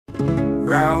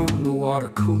around the water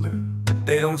cooler.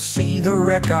 They don't see the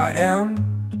wreck I am,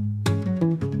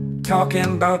 talking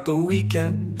about the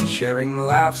weekend, sharing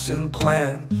laughs and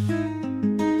plans.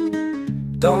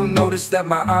 Don't notice that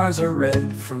my eyes are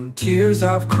red from tears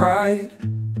I've cried.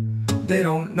 They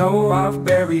don't know I've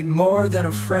buried more than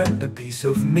a friend. A piece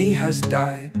of me has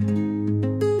died.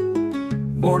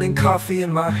 Morning coffee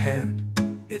in my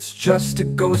hand, it's just a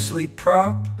ghostly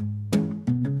prop.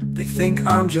 They think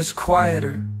I'm just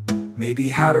quieter, maybe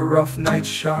had a rough night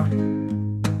shot.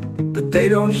 But they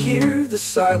don't hear the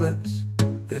silence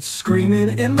that's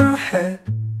screaming in my head.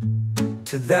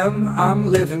 To them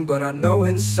I'm living, but I know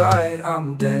inside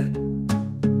I'm dead.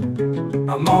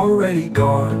 I'm already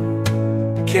gone,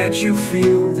 can't you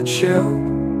feel the chill?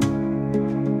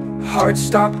 Heart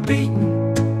stopped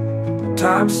beating,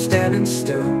 time's standing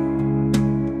still.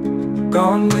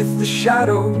 Gone with the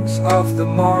shadows of the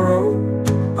morrow.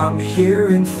 I'm here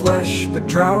in flesh, but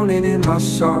drowning in my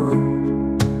sorrow.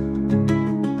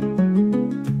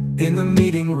 In the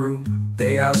meeting room,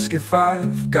 they ask if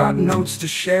I've got notes to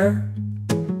share.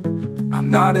 I'm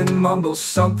not in mumble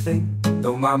something,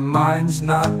 though my mind's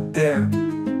not there.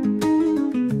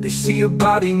 They see a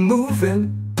body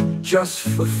moving, just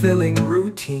fulfilling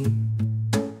routine.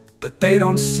 But they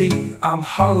don't see I'm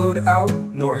hollowed out,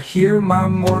 nor hear my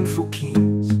mournful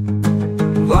keys.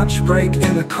 Lunch break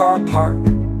in the car park,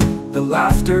 the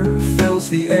laughter fills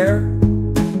the air,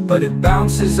 but it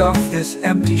bounces off this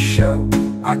empty shell.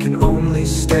 I can only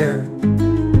stare.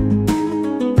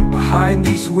 Behind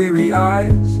these weary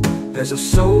eyes, there's a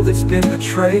soul that's been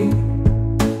betrayed,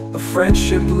 a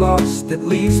friendship lost that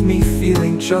leaves me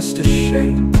feeling just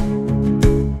ashamed.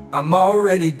 I'm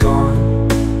already gone,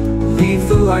 leave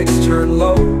the lights turned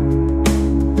low.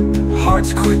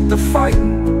 Hearts quit the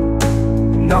fighting,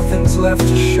 nothing's left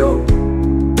to show.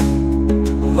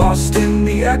 Lost in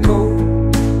the echo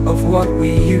of what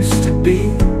we used to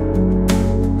be.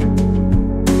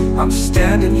 I'm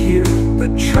standing here,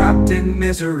 but trapped in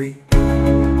misery.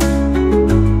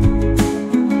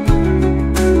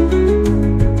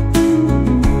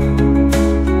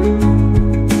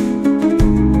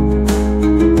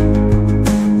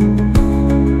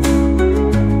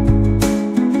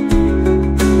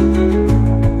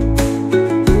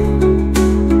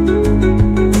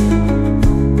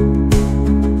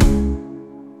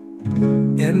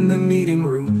 In the meeting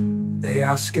room, they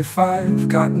ask if I've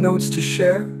got notes to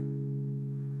share.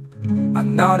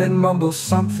 I'm not in mumble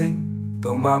something,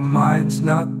 though my mind's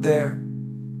not there.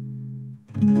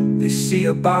 They see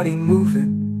a body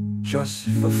moving, just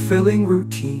fulfilling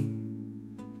routine.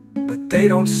 But they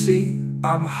don't see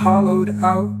I'm hollowed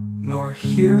out, nor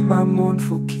hear my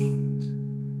mournful keen.